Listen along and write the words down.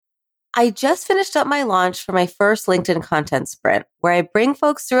I just finished up my launch for my first LinkedIn content sprint, where I bring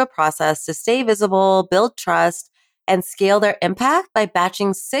folks through a process to stay visible, build trust, and scale their impact by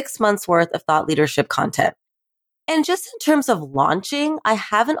batching 6 months worth of thought leadership content. And just in terms of launching, I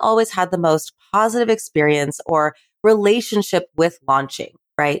haven't always had the most positive experience or relationship with launching,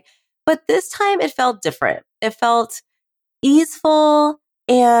 right? But this time it felt different. It felt easeful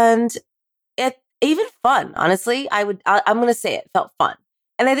and it even fun. Honestly, I'm going to say it felt fun.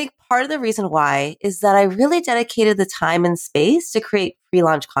 And I think part of the reason why is that I really dedicated the time and space to create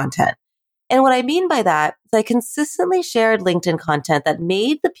pre-launch content. And what I mean by that is I consistently shared LinkedIn content that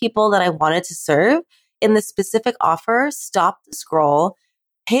made the people that I wanted to serve in the specific offer stop the scroll,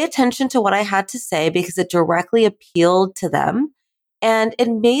 pay attention to what I had to say because it directly appealed to them. And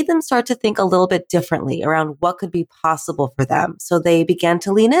it made them start to think a little bit differently around what could be possible for them. So they began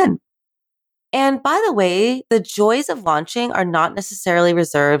to lean in. And by the way, the joys of launching are not necessarily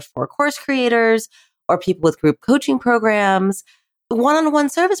reserved for course creators or people with group coaching programs. One-on-one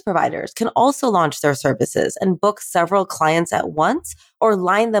service providers can also launch their services and book several clients at once or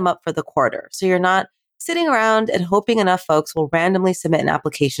line them up for the quarter. So you're not sitting around and hoping enough folks will randomly submit an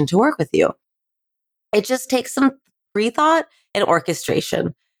application to work with you. It just takes some pre-thought and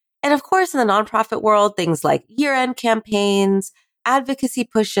orchestration. And of course, in the nonprofit world, things like year-end campaigns, advocacy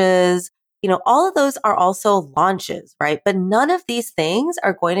pushes, all of those are also launches, right? But none of these things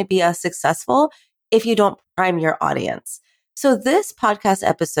are going to be as successful if you don't prime your audience. So this podcast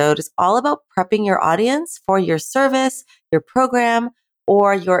episode is all about prepping your audience for your service, your program,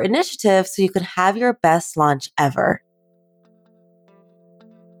 or your initiative so you can have your best launch ever.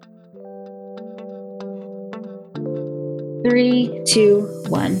 Three, two,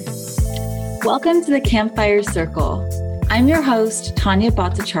 one. Welcome to the Campfire Circle. I'm your host, Tanya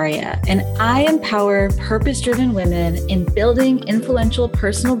Bhattacharya, and I empower purpose-driven women in building influential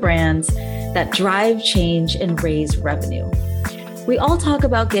personal brands that drive change and raise revenue. We all talk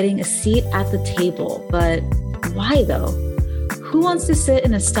about getting a seat at the table, but why though? Who wants to sit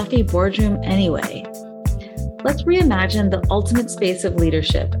in a stuffy boardroom anyway? Let's reimagine the ultimate space of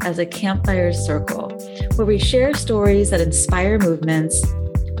leadership as a campfire circle, where we share stories that inspire movements,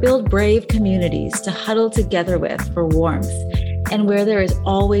 build brave communities to huddle together with for warmth, and where there is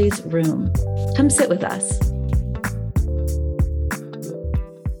always room. Come sit with us.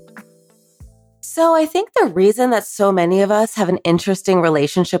 So I think the reason that so many of us have an interesting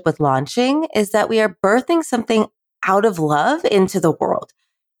relationship with launching is that we are birthing something out of love into the world.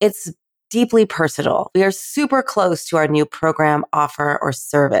 It's deeply personal. We are super close to our new program, offer, or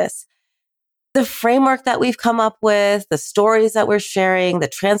service. The framework that we've come up with, the stories that we're sharing, the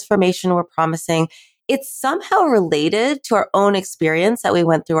transformation we're promising, it's somehow related to our own experience that we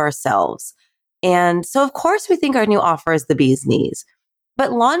went through ourselves. And so, of course, we think our new offer is the bee's knees.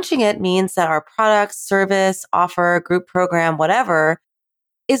 But launching it means that our product, service, offer, group program, whatever,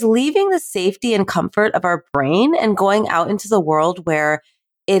 is leaving the safety and comfort of our brain and going out into the world where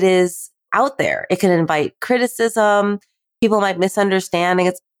it is out there. It can invite criticism. People might misunderstand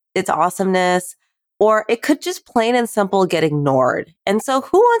its awesomeness, or it could just plain and simple get ignored. And so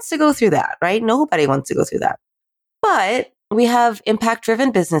who wants to go through that, right? Nobody wants to go through that. But we have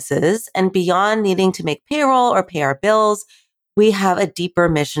impact-driven businesses, and beyond needing to make payroll or pay our bills, we have a deeper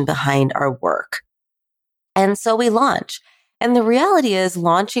mission behind our work. And so we launch. And the reality is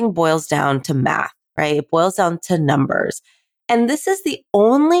launching boils down to math, right? It boils down to numbers. And this is the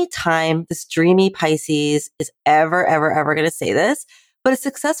only time this dreamy Pisces is ever going to say this. But a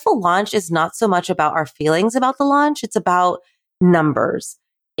successful launch is not so much about our feelings about the launch. It's about numbers.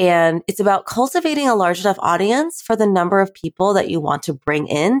 And it's about cultivating a large enough audience for the number of people that you want to bring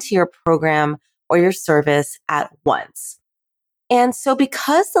into your program or your service at once. And so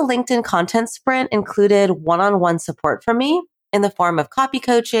because the LinkedIn content sprint included one-on-one support from me in the form of copy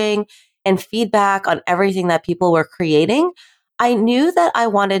coaching and feedback on everything that people were creating, I knew that I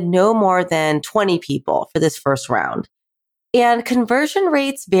wanted no more than 20 people for this first round. And conversion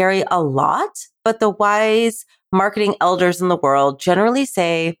rates vary a lot, but the wise marketing elders in the world generally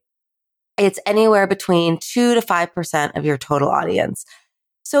say it's anywhere between 2 to 5% of your total audience.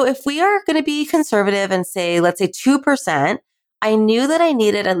 So if we are going to be conservative and say, let's say 2%, I knew that I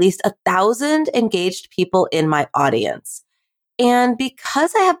needed at least 1,000 engaged people in my audience. And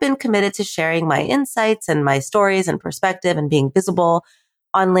because I have been committed to sharing my insights and my stories and perspective and being visible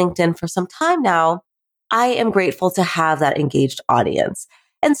on LinkedIn for some time now, I am grateful to have that engaged audience.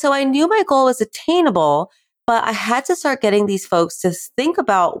 And so I knew my goal was attainable, but I had to start getting these folks to think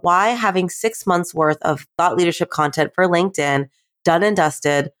about why having 6 months worth of thought leadership content for LinkedIn done and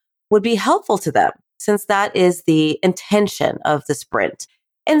dusted would be helpful to them, since that is the intention of the sprint.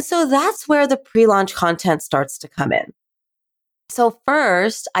 And so that's where the pre-launch content starts to come in. So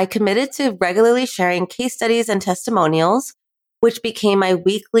first, I committed to regularly sharing case studies and testimonials, which became my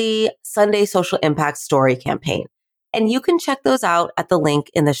weekly Sunday social impact story campaign. And you can check those out at the link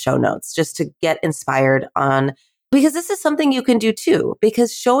in the show notes just to get inspired on, because this is something you can do too,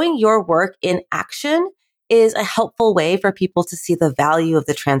 because showing your work in action is a helpful way for people to see the value of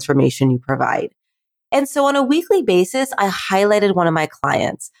the transformation you provide. And so on a weekly basis, I highlighted one of my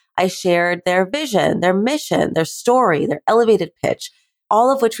clients. I shared their vision, their mission, their story, their elevated pitch,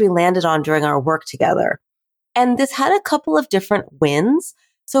 all of which we landed on during our work together. And this had a couple of different wins.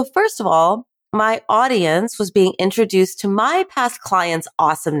 So first of all, my audience was being introduced to my past clients'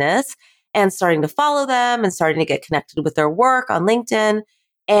 awesomeness and starting to follow them and starting to get connected with their work on LinkedIn.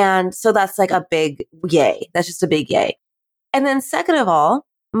 And so that's like a big yay. That's just a big yay. And then second of all,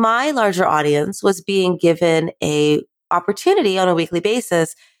 my larger audience was being given a opportunity on a weekly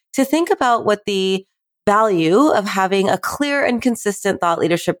basis to think about what the value of having a clear and consistent thought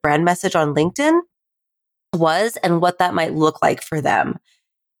leadership brand message on LinkedIn was and what that might look like for them.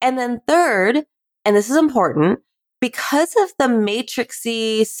 And then third, and this is important, because of the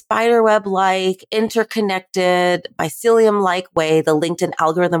matrixy, spiderweb-like, interconnected, mycelium-like way the LinkedIn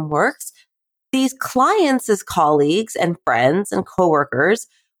algorithm works, these clients as colleagues and friends and coworkers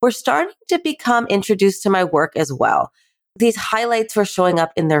were starting to become introduced to my work as well. These highlights were showing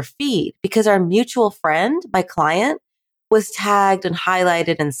up in their feed because our mutual friend, my client, was tagged and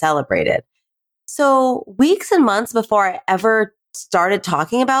highlighted and celebrated. So weeks and months before I ever started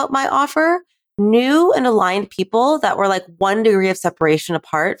talking about my offer, new and aligned people that were like 1 degree of separation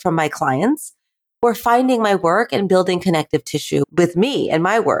apart from my clients were finding my work and building connective tissue with me and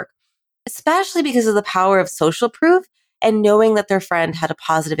my work, especially because of the power of social proof and knowing that their friend had a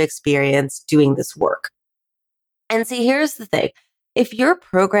positive experience doing this work. And see, here's the thing. If your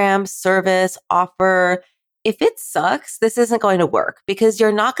program, service, offer, if it sucks, this isn't going to work because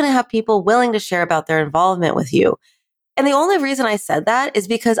you're not going to have people willing to share about their involvement with you. And the only reason I said that is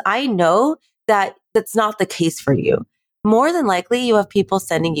because I know that that's not the case for you. More than likely, you have people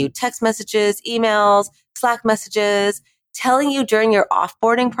sending you text messages, emails, Slack messages, telling you during your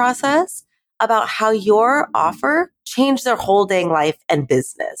offboarding process about how your offer changed their whole day life and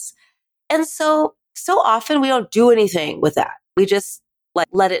business. And so often we don't do anything with that. We just like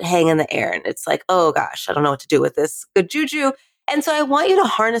let it hang in the air. And it's like, oh gosh, I don't know what to do with this good juju. And so I want you to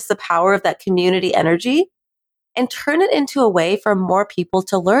harness the power of that community energy and turn it into a way for more people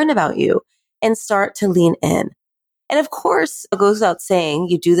to learn about you and start to lean in. And of course, it goes without saying,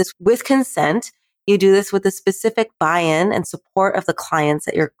 you do this with consent. You do this with the specific buy-in and support of the clients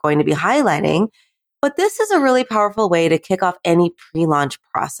that you're going to be highlighting. But this is a really powerful way to kick off any pre-launch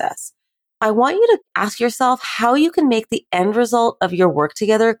process. I want you to ask yourself how you can make the end result of your work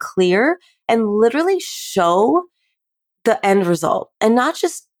together clear and literally show the end result and not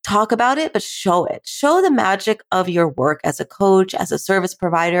just talk about it, but show it. Show the magic of your work as a coach, as a service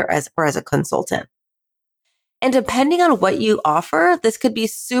provider, or as a consultant. And depending on what you offer, this could be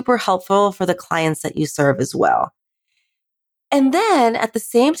super helpful for the clients that you serve as well. And then at the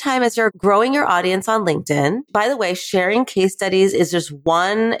same time as you're growing your audience on LinkedIn, by the way, sharing case studies is just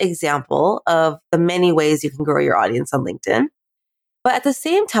one example of the many ways you can grow your audience on LinkedIn. But at the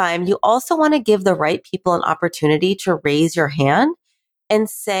same time, you also want to give the right people an opportunity to raise your hand and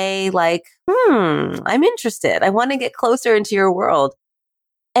say like, I'm interested. I want to get closer into your world.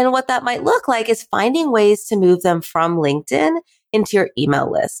 And what that might look like is finding ways to move them from LinkedIn into your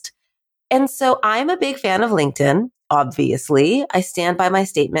email list. And so I'm a big fan of LinkedIn. Obviously, I stand by my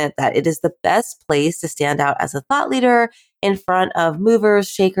statement that it is the best place to stand out as a thought leader in front of movers,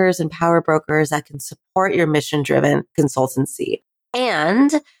 shakers, and power brokers that can support your mission-driven consultancy.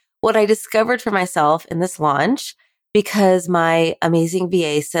 And what I discovered for myself in this launch, because my amazing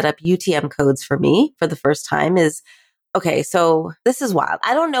VA set up UTM codes for me for the first time, is okay, so this is wild.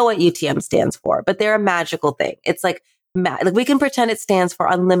 I don't know what UTM stands for, but they're a magical thing. It's like we can pretend it stands for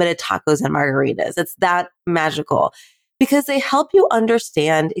unlimited tacos and margaritas. It's that magical because they help you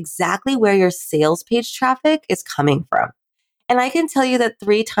understand exactly where your sales page traffic is coming from. And I can tell you that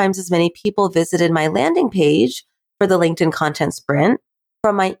 3 times as many people visited my landing page for the LinkedIn content sprint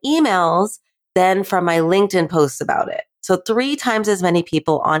from my emails than from my LinkedIn posts about it. So 3 times as many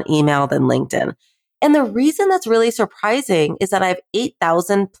people on email than LinkedIn. And the reason that's really surprising is that I have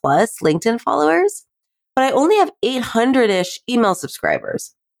 8,000 plus LinkedIn followers, but I only have 800-ish email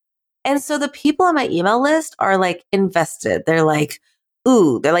subscribers. And so the people on my email list are like invested. They're like,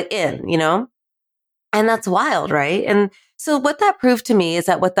 ooh, they're like in, you know? And that's wild, right? And so what that proved to me is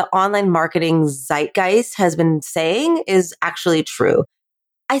that what the online marketing zeitgeist has been saying is actually true.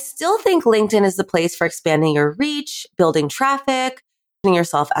 I still think LinkedIn is the place for expanding your reach, building traffic, positioning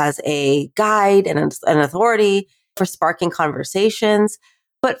yourself as a guide and an authority for sparking conversations.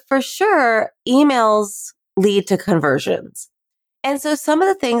 But for sure, emails lead to conversions. And so some of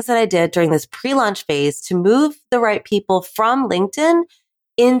the things that I did during this pre-launch phase to move the right people from LinkedIn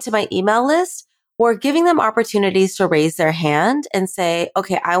into my email list were giving them opportunities to raise their hand and say,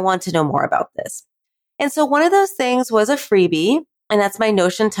 okay, I want to know more about this. And so one of those things was a freebie, and that's my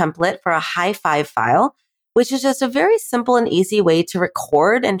Notion template for a high five file, which is just a very simple and easy way to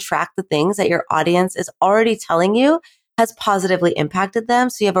record and track the things that your audience is already telling you has positively impacted them.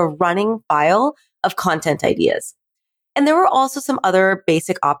 So you have a running file of content ideas. And there were also some other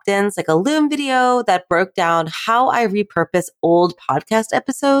basic opt-ins, like a Loom video that broke down how I repurpose old podcast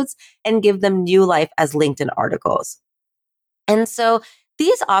episodes and give them new life as LinkedIn articles. And so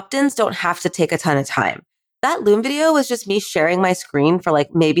these opt-ins don't have to take a ton of time. That Loom video was just me sharing my screen for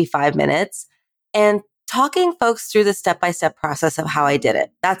like maybe 5 minutes and talking folks through the step-by-step process of how I did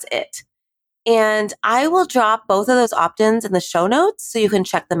it. That's it. And I will drop both of those opt-ins in the show notes so you can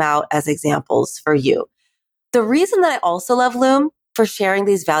check them out as examples for you. The reason that I also love Loom for sharing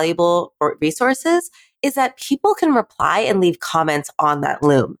these valuable resources is that people can reply and leave comments on that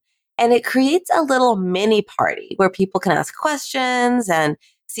Loom. And it creates a little mini party where people can ask questions and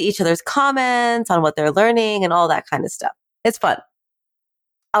see each other's comments on what they're learning and all that kind of stuff. It's fun.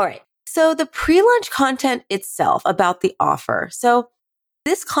 All right. So the pre-launch content itself about the offer. So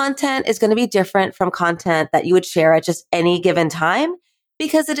this content is going to be different from content that you would share at just any given time,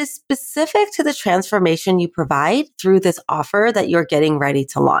 because it is specific to the transformation you provide through this offer that you're getting ready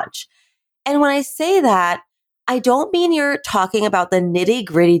to launch. And when I say that, I don't mean you're talking about the nitty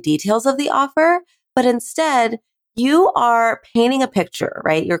gritty details of the offer, but instead you are painting a picture,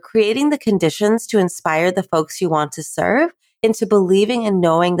 right? You're creating the conditions to inspire the folks you want to serve into believing and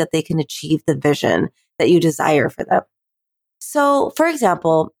knowing that they can achieve the vision that you desire for them. So, for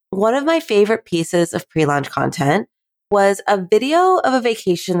example, one of my favorite pieces of pre-launch content was a video of a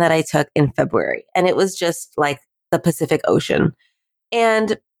vacation that I took in February. And it was just like the Pacific Ocean.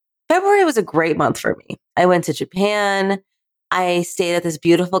 And February was a great month for me. I went to Japan. I stayed at this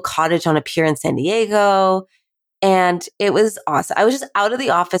beautiful cottage on a pier in San Diego. And it was awesome. I was just out of the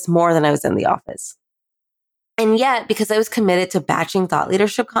office more than I was in the office. And yet, because I was committed to batching thought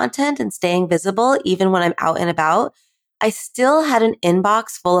leadership content and staying visible, even when I'm out and about, I still had an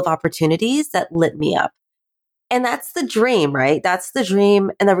inbox full of opportunities that lit me up. And that's the dream, right? That's the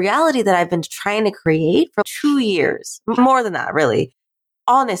dream and the reality that I've been trying to create for 2 years. More than that, really.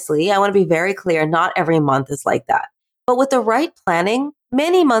 Honestly, I want to be very clear. Not every month is like that. But with the right planning,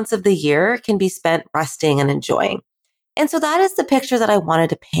 many months of the year can be spent resting and enjoying. And so that is the picture that I wanted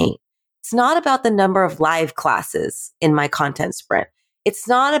to paint. It's not about the number of live classes in my content sprint. It's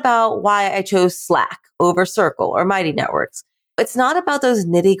not about why I chose Slack over Circle or Mighty Networks. It's not about those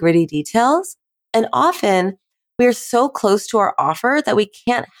nitty gritty details. And often we're so close to our offer that we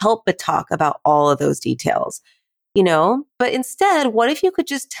can't help but talk about all of those details, but instead, what if you could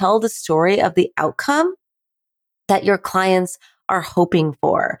just tell the story of the outcome that your clients are hoping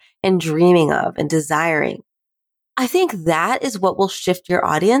for and dreaming of and desiring? I think that is what will shift your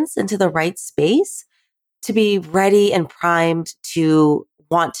audience into the right space to be ready and primed to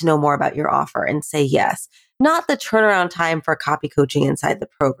want to know more about your offer and say yes, not the turnaround time for copy coaching inside the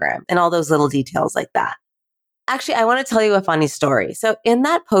program and all those little details like that. Actually, I want to tell you a funny story. So in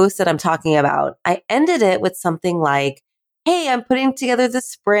that post that I'm talking about, I ended it with something like, hey, I'm putting together the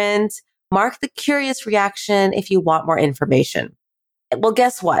sprint. Mark the curious reaction if you want more information. Well,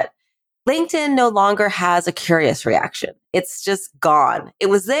 guess what? LinkedIn no longer has a curious reaction. It's just gone. It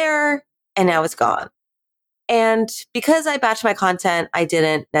was there and now it's gone. And because I batched my content, I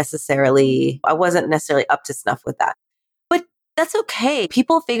wasn't necessarily up to snuff with that. But that's okay.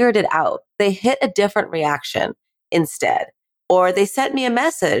 People figured it out. They hit a different reaction instead. Or they sent me a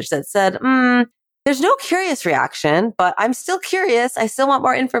message that said, there's no curious reaction, but I'm still curious. I still want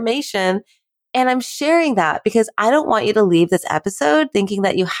more information. And I'm sharing that because I don't want you to leave this episode thinking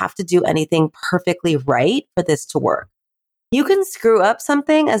that you have to do anything perfectly right for this to work. You can screw up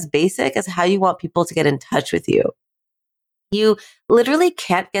something as basic as how you want people to get in touch with you. You literally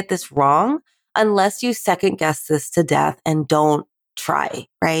can't get this wrong unless you second guess this to death and don't try,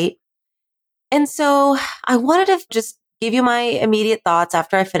 right? And so I wanted to just give you my immediate thoughts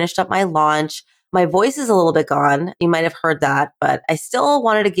after I finished up my launch. My voice is a little bit gone. You might have heard that, but I still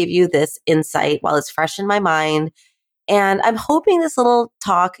wanted to give you this insight while it's fresh in my mind. And I'm hoping this little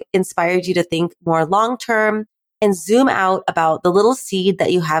talk inspired you to think more long-term and zoom out about the little seed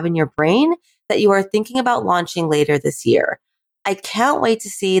that you have in your brain that you are thinking about launching later this year. I can't wait to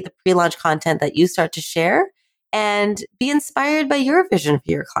see the pre-launch content that you start to share and be inspired by your vision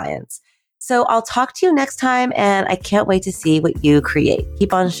for your clients. So I'll talk to you next time, and I can't wait to see what you create.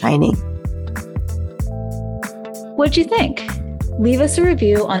 Keep on shining. What'd you think? Leave us a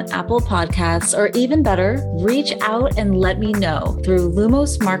review on Apple Podcasts, or even better, reach out and let me know through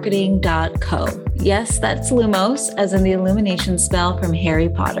lumosmarketing.co. Yes, that's Lumos, as in the illumination spell from Harry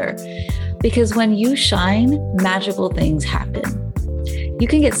Potter. Because when you shine, magical things happen. You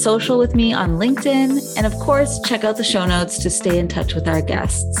can get social with me on LinkedIn, and of course, check out the show notes to stay in touch with our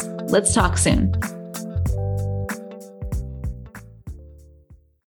guests. Let's talk soon.